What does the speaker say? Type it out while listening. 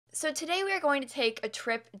So today we are going to take a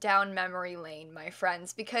trip down memory lane, my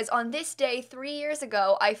friends, because on this day 3 years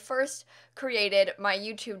ago, I first created my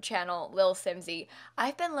YouTube channel, lilsimsie.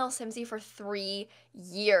 I've been lilsimsie for 3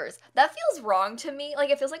 years. That feels wrong to me. Like,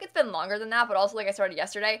 it feels like it's been longer than that, but also like I started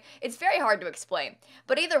yesterday. It's very hard to explain.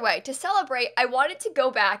 But either way, to celebrate, I wanted to go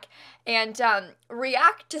back and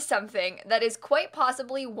react to something that is quite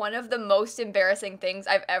possibly one of the most embarrassing things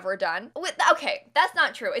I've ever done. Okay, that's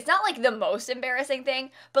not true. It's not like the most embarrassing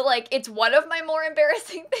thing, but like it's one of my more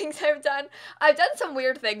embarrassing things I've done. I've done some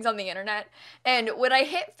weird things on the internet, and when I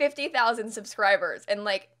hit 50,000 subscribers in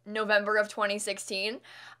like November of 2016,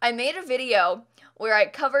 I made a video where I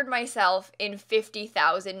covered myself in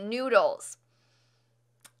 50,000 noodles.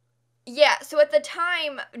 Yeah, so at the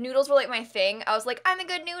time, noodles were like my thing. I was like, I'm a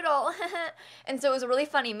good noodle. And so it was a really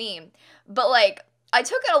funny meme. But like, I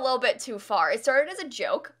took it a little bit too far. It started as a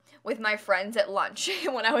joke with my friends at lunch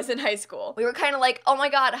when I was in high school. We were kind of like, oh my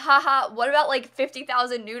god, haha, what about like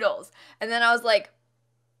 50,000 noodles? And then I was like,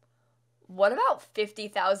 what about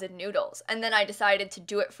 50,000 noodles? And then I decided to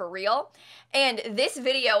do it for real. And this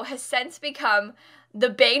video has since become the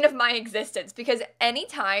bane of my existence, because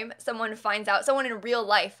anytime someone finds out, someone in real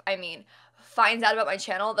life, I mean, finds out about my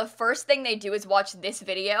channel, the first thing they do is watch this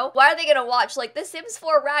video. Why are they gonna watch like The Sims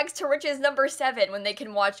 4 Rags to Riches #7 when they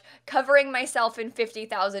can watch covering myself in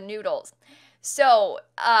 50,000 noodles? So,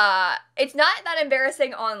 it's not that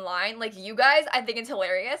embarrassing online. Like, you guys, I think it's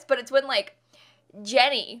hilarious, but it's when like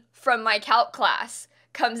Jenny from my calc class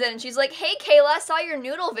comes in and she's like, hey Kayla, saw your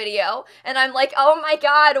noodle video. And I'm like, oh my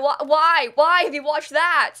god, why have you watched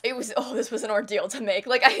that? This was an ordeal to make.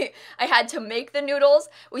 Like, I had to make the noodles.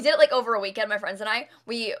 We did it like over a weekend, my friends and I.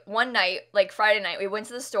 One night, like Friday night, we went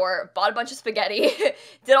to the store, bought a bunch of spaghetti,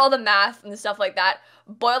 did all the math and stuff like that,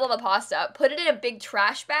 boiled all the pasta, put it in a big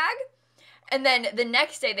trash bag, and then the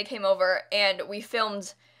next day they came over and we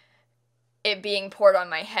filmed it being poured on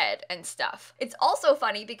my head and stuff. It's also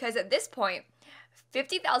funny because at this point,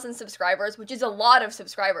 50,000 subscribers, which is a lot of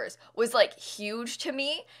subscribers, was like huge to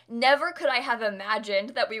me. Never could I have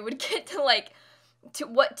imagined that we would get to like,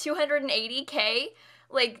 280K?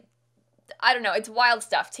 Like, I don't know, it's wild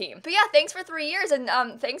stuff, team. But yeah, thanks for 3 years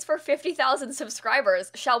and thanks for 50,000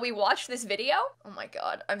 subscribers. Shall we watch this video? Oh my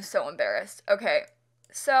god, I'm so embarrassed. Okay.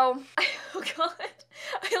 So, oh god,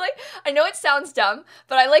 I know it sounds dumb,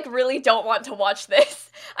 but I like really don't want to watch this.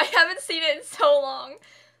 I haven't seen it in so long.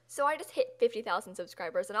 So I just hit 50,000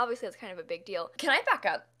 subscribers, and obviously that's kind of a big deal. Can I back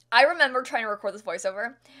up? I remember trying to record this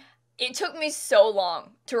voiceover. It took me so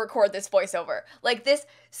long to record this voiceover. Like this,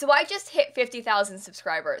 so I just hit 50,000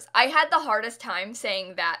 subscribers. I had the hardest time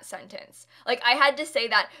saying that sentence. Like, I had to say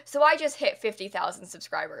that, so I just hit 50,000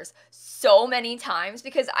 subscribers so many times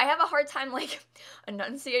because I have a hard time, like,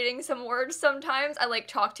 enunciating some words sometimes. I, like,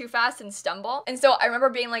 talk too fast and stumble. And so I remember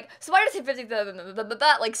being like, so I just hit 50,000,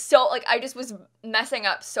 like, so, like, I just was messing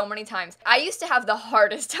up so many times. I used to have the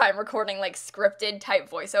hardest time recording, like, scripted type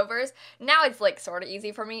voiceovers. Now it's, like, sort of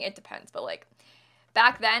easy for me. It depends, but, like,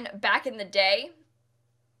 back then, back in the day,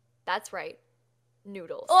 that's right,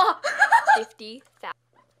 noodles. Oh. 50,000.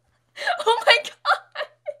 Oh my god!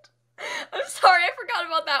 I'm sorry, I forgot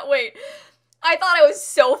about that. Wait, I thought it was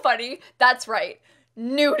so funny. That's right,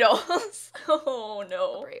 noodles. Oh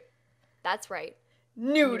no. That's right,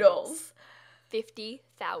 noodles.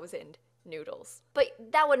 50,000 noodles. But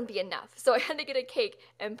that wouldn't be enough, so I had to get a cake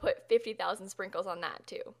and put 50,000 sprinkles on that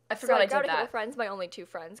too. I forgot I did that. So I got a couple friends, my only 2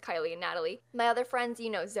 friends, Kylie and Natalie. My other friends, you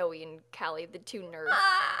know, Zoe and Callie, the 2 nerds.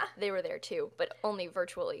 Ah. They were there too, but only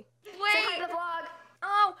virtually. Wait! Say hi to the vlog!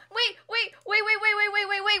 Oh, wait,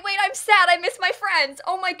 I'm sad, I miss my friends.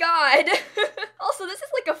 Oh my god. Also, this is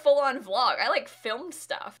like a full-on vlog. I like filmed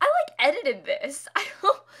stuff. I like edited this.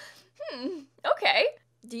 Okay.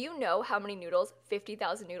 Do you know how many noodles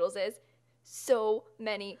 50,000 noodles is? So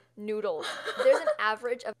many noodles. There's an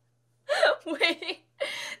average of... Wait,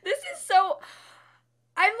 this is so...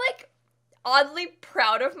 I'm like oddly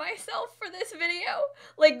proud of myself for this video.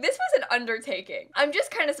 Like, this was an undertaking. I'm just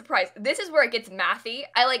kind of surprised. This is where it gets mathy.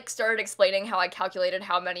 I like started explaining how I calculated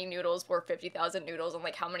how many noodles were 50,000 noodles and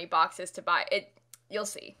like how many boxes to buy. You'll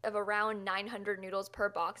see. Of around 900 noodles per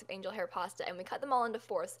box of angel hair pasta, and we cut them all into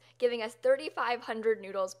fourths, giving us 3,500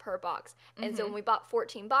 noodles per box. And so when we bought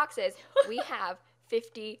 14 boxes, we have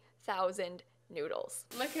 50,000 noodles.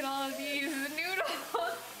 Look at all of these noodles. Look at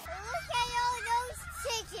all those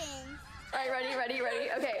chickens. All right, ready?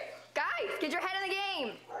 Okay, guys, get your head in the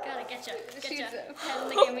game. Gotta get you. Head in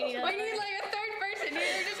the game. We need like a third person.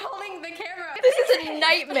 You're just holding the camera. This is a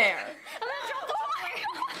nightmare. I'm gonna drop the wire.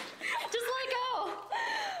 Just let go.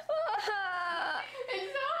 It's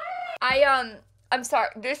so hard. I'm sorry.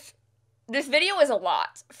 This video is a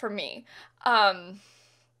lot for me. The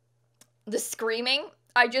screaming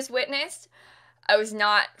I just witnessed, I was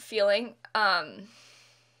not feeling.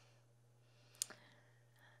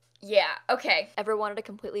 Yeah, okay. Ever wanted to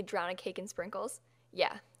completely drown a cake in sprinkles?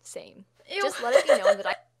 Yeah, same. Ew. Just let it be known that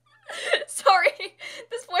I... Sorry,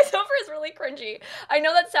 this voiceover is really cringy. I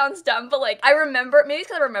know that sounds dumb, but like, I remember, maybe it's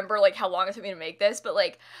because I remember like how long it took me to make this, but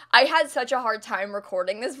like, I had such a hard time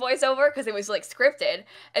recording this voiceover because it was like scripted,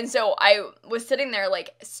 and so I was sitting there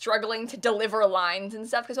like struggling to deliver lines and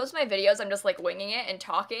stuff, because most of my videos I'm just like winging it and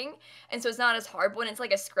talking, and so it's not as hard, but when it's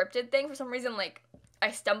like a scripted thing, for some reason, like, I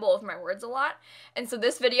stumble over my words a lot. And so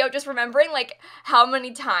this video, just remembering like how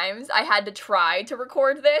many times I had to try to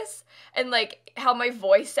record this and like how my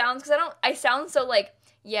voice sounds, because I sound so like,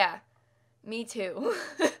 yeah, me too.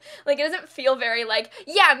 Like it doesn't feel very like,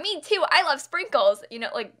 yeah, me too, I love sprinkles, you know,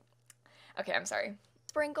 like, okay, I'm sorry.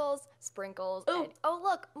 Sprinkles, sprinkles, and, oh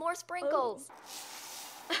look, more sprinkles.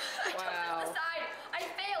 Wow. To the side. I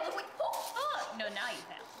failed. Like, oh. No, now you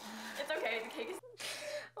fail. It's okay, the cake is...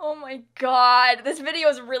 Oh my god, this video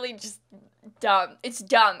is really just dumb. It's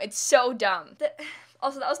dumb. It's so dumb.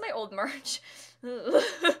 Also, that was my old merch.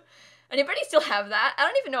 Anybody still have that? I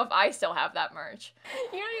don't even know if I still have that merch.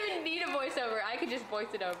 You don't even need a voiceover. I could just voice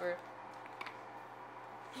it over.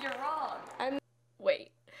 You're wrong. I'm... Wait.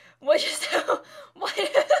 What just... What?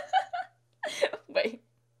 Wait.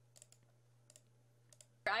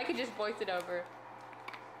 I could just voice it over.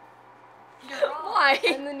 You're wrong. Why?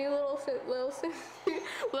 I'm the new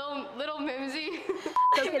little mimsy.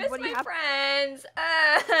 So kids, what do you have? Friends.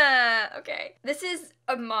 Okay. This is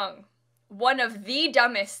among one of the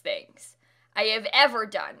dumbest things I have ever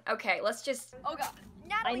done. Okay, let's just... Oh god.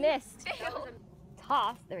 Natalie, I missed. Failed.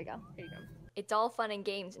 Toss. There we go. Here you go. It's all fun and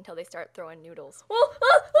games until they start throwing noodles.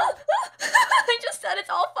 I just said it's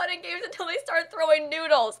all fun and games until they start throwing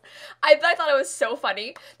noodles. I thought it was so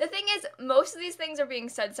funny. The thing is, most of these things are being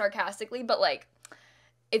said sarcastically, but like,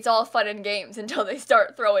 it's all fun and games until they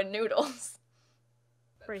start throwing noodles.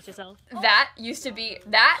 Brace yourself. That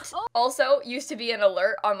also used to be an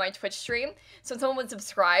alert on my Twitch stream. So when someone would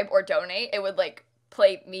subscribe or donate, it would like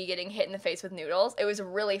play me getting hit in the face with noodles. It was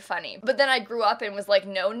really funny. But then I grew up and was like,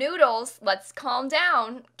 no noodles, let's calm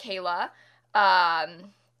down, Kayla.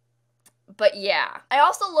 But yeah. I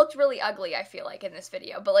also looked really ugly, I feel like, in this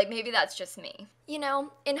video, but like maybe that's just me. You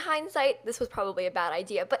know, in hindsight, this was probably a bad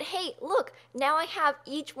idea, but hey, look, now I have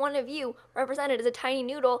each one of you represented as a tiny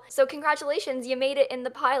noodle, so congratulations, you made it in the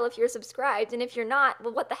pile if you're subscribed, and if you're not,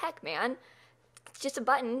 well, what the heck, man? It's just a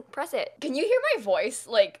button, press it. Can you hear my voice,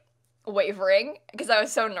 like, wavering because I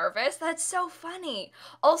was so nervous? That's so funny.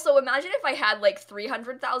 Also, imagine if I had like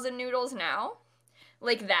 300,000 noodles now,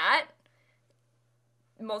 like that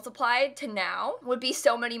multiplied to now would be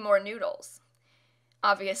so many more noodles,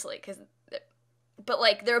 obviously, but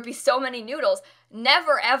like there would be so many noodles.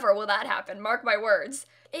 Never ever will that happen, mark my words.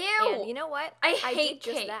 Ew. And you know what? I hate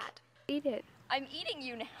cake. Just that. Eat it. I'm eating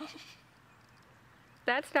you now.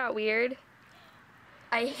 That's not weird.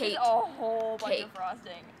 I hate a whole bunch cake. of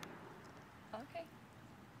frosting. Okay.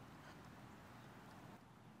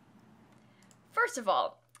 First of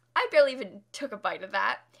all, I barely even took a bite of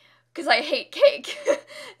that because I hate cake.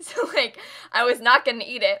 So like, I was not gonna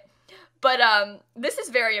eat it. But this is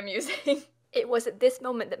very amusing. It was at this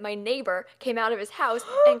moment that my neighbor came out of his house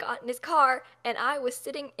and got in his car, and I was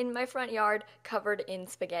sitting in my front yard covered in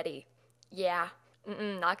spaghetti. Yeah,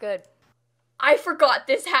 not good. I forgot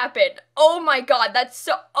this happened. Oh my god, that's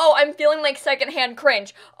so... Oh, I'm feeling like secondhand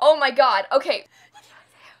cringe. Oh my god, okay. Was that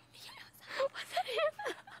him? Oh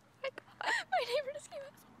my god, my neighbor just came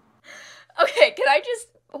out. Okay, can I just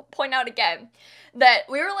point out again that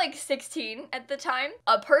we were like 16 at the time.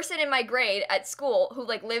 A person in my grade at school who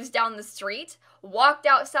like lives down the street walked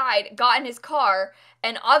outside, got in his car,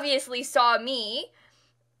 and obviously saw me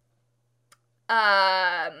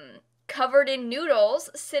covered in noodles,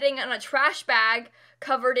 sitting on a trash bag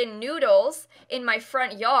covered in noodles in my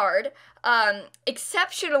front yard.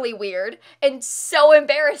 Exceptionally weird and so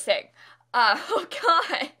embarrassing. Oh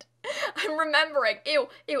god. I'm remembering. Ew,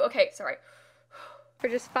 okay, sorry. For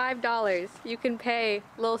just $5, you can pay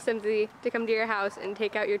lilsimsie to come to your house and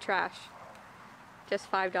take out your trash.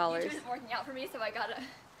 Just $5. YouTube isn't working out for me, so I gotta...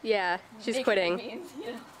 Yeah, she's quitting. Means,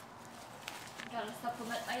 you know, gotta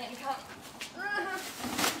supplement my income.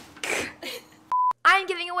 I'm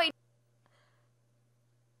giving away...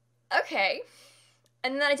 Okay.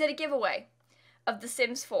 And then I did a giveaway of The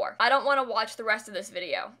Sims 4. I don't want to watch the rest of this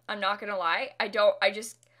video. I'm not gonna lie. I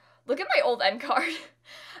just... Look at my old end card.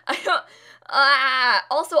 I don't...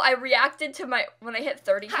 Also, I reacted to my... When I hit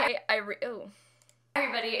 30K, Ooh. Hi,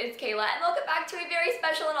 everybody, it's Kayla, and welcome back to a very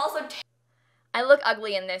special and also... I look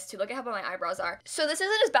ugly in this too. Look at how bad my eyebrows are. So this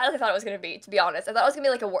isn't as bad as I thought it was gonna be, to be honest. I thought it was gonna be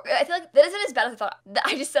like I feel like that isn't as bad as I thought.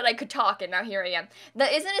 I just said I could talk and now here I am.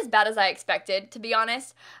 That isn't as bad as I expected, to be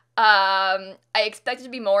honest. I expected to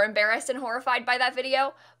be more embarrassed and horrified by that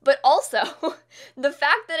video, but also the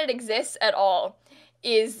fact that it exists at all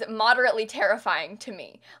is moderately terrifying to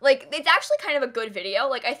me. Like, it's actually kind of a good video.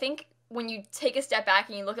 Like, I think when you take a step back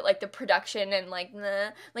and you look at like the production and like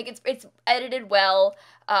it's edited well.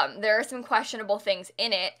 There are some questionable things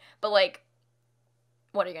in it, but like,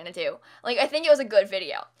 what are you gonna do? Like, I think it was a good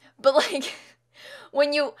video, but like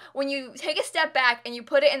when you take a step back and you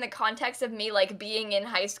put it in the context of me like being in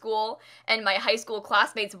high school and my high school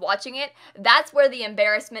classmates watching it, that's where the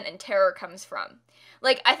embarrassment and terror comes from.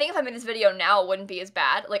 Like, I think if I made this video now, it wouldn't be as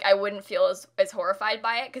bad. Like, I wouldn't feel as horrified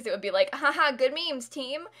by it, because it would be like, haha, good memes,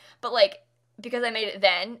 team. But, like, because I made it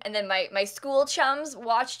then, and then my school chums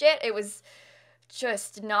watched it, it was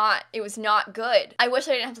just not, it was not good. I wish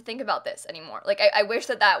I didn't have to think about this anymore. Like, I wish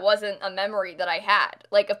that wasn't a memory that I had.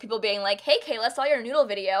 Like, of people being like, hey, Kayla, I saw your noodle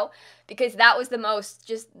video, because that was the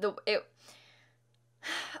most,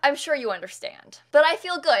 I'm sure you understand. But I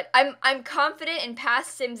feel good. I'm confident in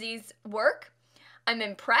past Simsie's work. I'm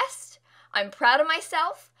impressed, I'm proud of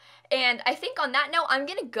myself, and I think on that note, I'm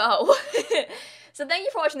gonna go. So thank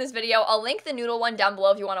you for watching this video. I'll link the noodle one down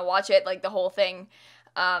below if you want to watch it, like the whole thing.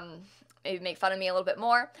 Maybe make fun of me a little bit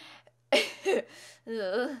more.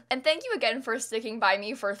 And thank you again for sticking by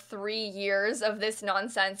me for 3 years of this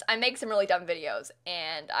nonsense. I make some really dumb videos,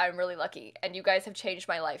 and I'm really lucky, and you guys have changed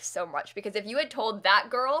my life so much, because if you had told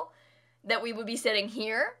that girl that we would be sitting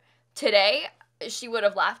here today, she would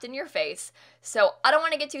have laughed in your face. So I don't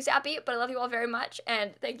want to get too sappy, but I love you all very much,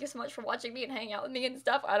 and thank you so much for watching me and hanging out with me and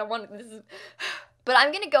stuff. I don't want this. But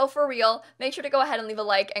I'm gonna go for real. Make sure to go ahead and leave a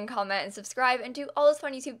like and comment and subscribe and do all those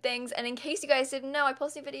fun YouTube things. And in case you guys didn't know, I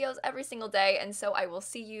post new videos every single day, and so I will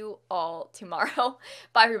see you all tomorrow.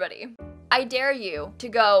 Bye, everybody. I dare you to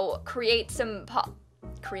go create some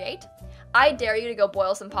I dare you to go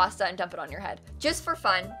boil some pasta and dump it on your head. Just for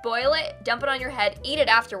fun. Boil it, dump it on your head, eat it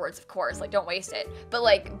afterwards, of course, like don't waste it. But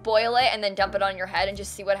like boil it and then dump it on your head and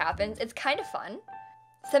just see what happens. It's kind of fun.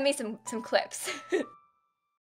 Send me some clips.